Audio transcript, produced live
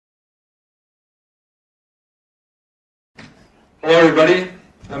Hello everybody,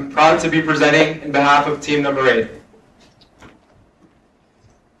 I'm proud to be presenting in behalf of team number 8.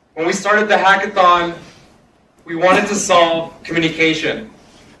 When we started the hackathon, we wanted to solve communication.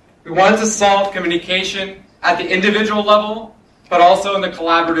 We wanted to solve communication at the individual level, but also in the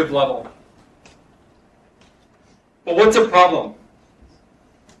collaborative level. But what's a problem?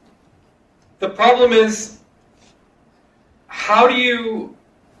 The problem is, how do you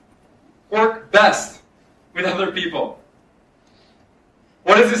work best with other people?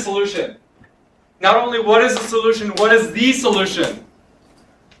 What is the solution? Not only what is the solution, what is the solution?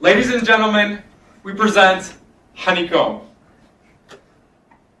 Ladies and gentlemen, we present HONEYCOMB.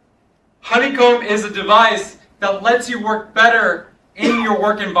 HONEYCOMB is a device that lets you work better in your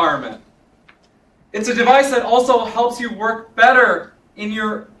work environment. It's a device that also helps you work better in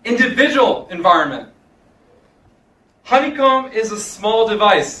your individual environment. HONEYCOMB is a small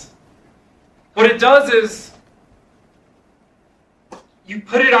device. What it does is, you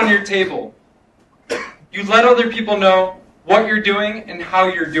put it on your table. You let other people know what you're doing and how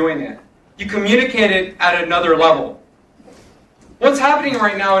you're doing it. You communicate it at another level. What's happening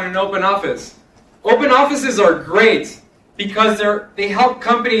right now in an open office? Open offices are great because they help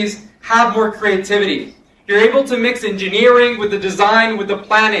companies have more creativity. You're able to mix engineering with the design, with the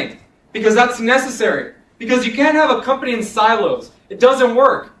planning, because that's necessary. Because you can't have a company in silos. It doesn't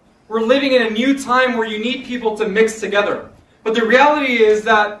work. We're living in a new time where you need people to mix together. But the reality is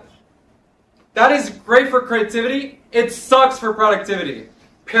that is great for creativity. It sucks for productivity.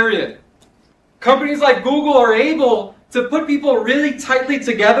 Period. Companies like Google are able to put people really tightly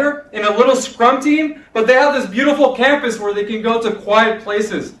together in a little scrum team, but they have this beautiful campus where they can go to quiet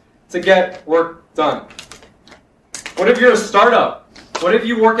places to get work done. What if you're a startup? What if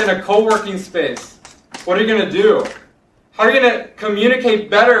you work in a co-working space? What are you going to do? How are you going to communicate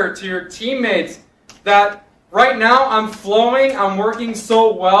better to your teammates that right now I'm flowing, I'm working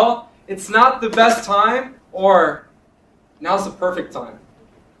so well, it's not the best time, or now's the perfect time?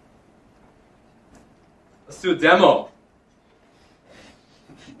 Let's do a demo.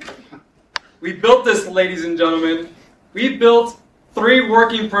 We built this, ladies and gentlemen. We built 3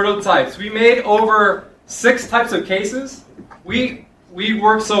 working prototypes. We made over 6 types of cases. We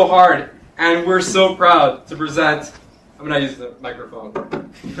worked so hard, and we're so proud to present. I'm going to use the microphone.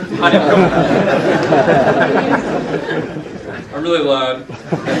 I'm really loud.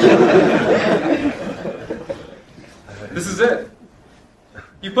 This is it.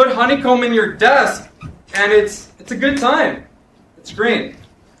 You put HONEYCOMB in your desk, and it's a good time. It's green.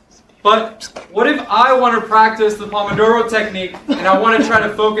 But what if I want to practice the Pomodoro technique and I want to try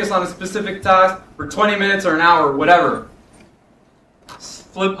to focus on a specific task for 20 minutes or an hour, whatever?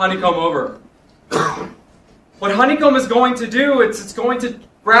 Flip HONEYCOMB over. What HONEYCOMB is going to do, it's going to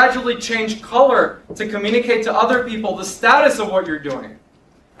gradually change color to communicate to other people the status of what you're doing.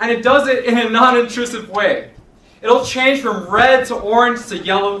 And it does it in a non-intrusive way. It'll change from red to orange to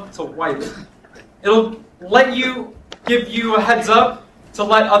yellow to white. It'll give you a heads up to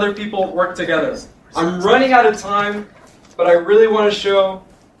let other people work together. I'm running out of time, but I really want to show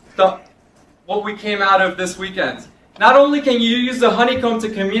what we came out of this weekend. Not only can you use the HONEYCOMB to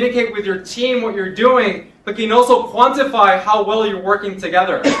communicate with your team what you're doing, but can also quantify how well you're working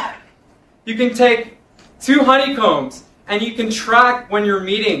together. You can take 2 honeycombs and you can track when you're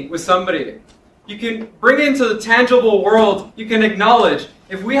meeting with somebody. You can bring it into the tangible world. You can acknowledge.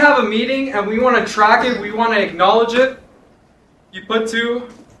 If we have a meeting and we want to track it, we want to acknowledge it, you put 2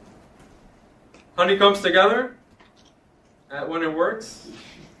 honeycombs together, and when it works,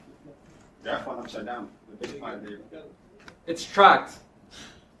 upside down. It's tracked.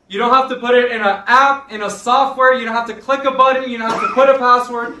 You don't have to put it in an app, in a software. You don't have to click a button. You don't have to put a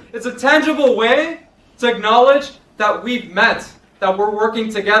password. It's a tangible way to acknowledge that we've met, that we're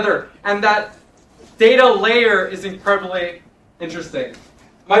working together, and that data layer is incredibly interesting.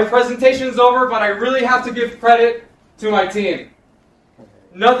 My presentation is over, but I really have to give credit to my team.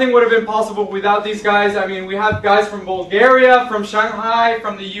 Nothing would have been possible without these guys. I mean, we have guys from Bulgaria, from Shanghai,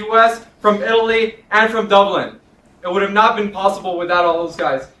 from the US, from Italy, and from Dublin. It would have not been possible without all those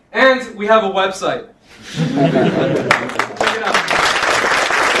guys. And we have a website. Check it out.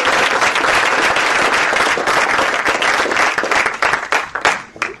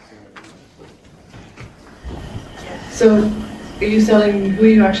 So, who are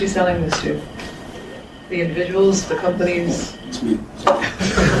you actually selling this to? The individuals, the companies? It's me.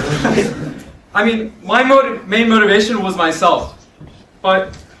 I mean, my main motivation was myself.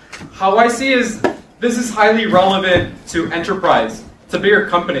 But how I see is this is highly relevant to enterprise, to bigger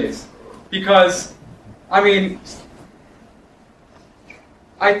companies. Because, I mean,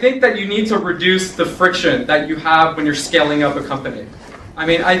 I think that you need to reduce the friction that you have when you're scaling up a company. I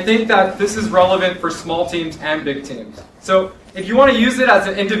mean, I think that this is relevant for small teams and big teams. So if you want to use it as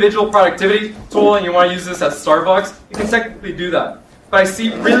an individual productivity tool and you want to use this at Starbucks, you can technically do that. But I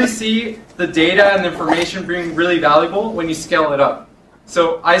really see the data and the information being really valuable when you scale it up.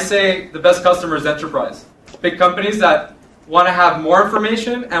 So I say the best customer is enterprise. Big companies that want to have more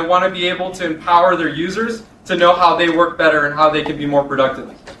information and want to be able to empower their users to know how they work better and how they can be more productive.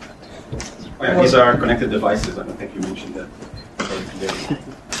 Oh, yeah, these are connected devices, and I think you mentioned that.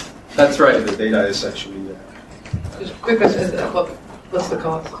 That's right. The data is actually... Just a quick question, what's the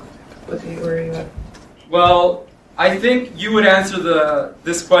cost? Where are you at? Well, I think you would answer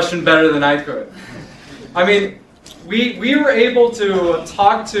this question better than I could. I mean, we were able to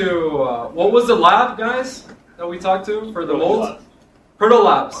talk to, what was the lab, guys, that we talked to for the mold? Proto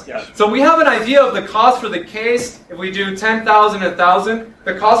Labs. Yeah. So we have an idea of the cost for the case. If we do 10,000, 1,000,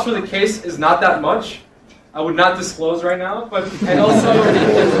 the cost for the case is not that much. I would not disclose right now, but and also,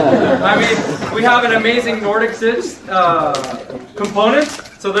 I mean, we have an amazing Nordic Stitch component,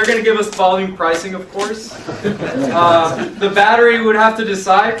 so they're going to give us volume pricing, of course. The battery would have to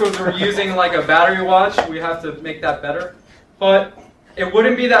decide, because we're using like a battery watch. We have to make that better, but it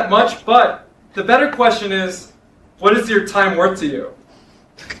wouldn't be that much. But the better question is, what is your time worth to you?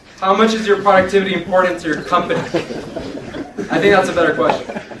 How much is your productivity important to your company? I think that's a better question.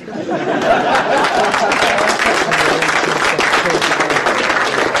 I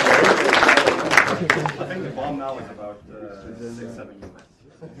think the bomb now is about 6-7 units.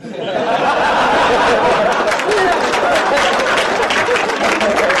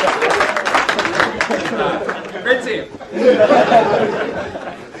 Great team.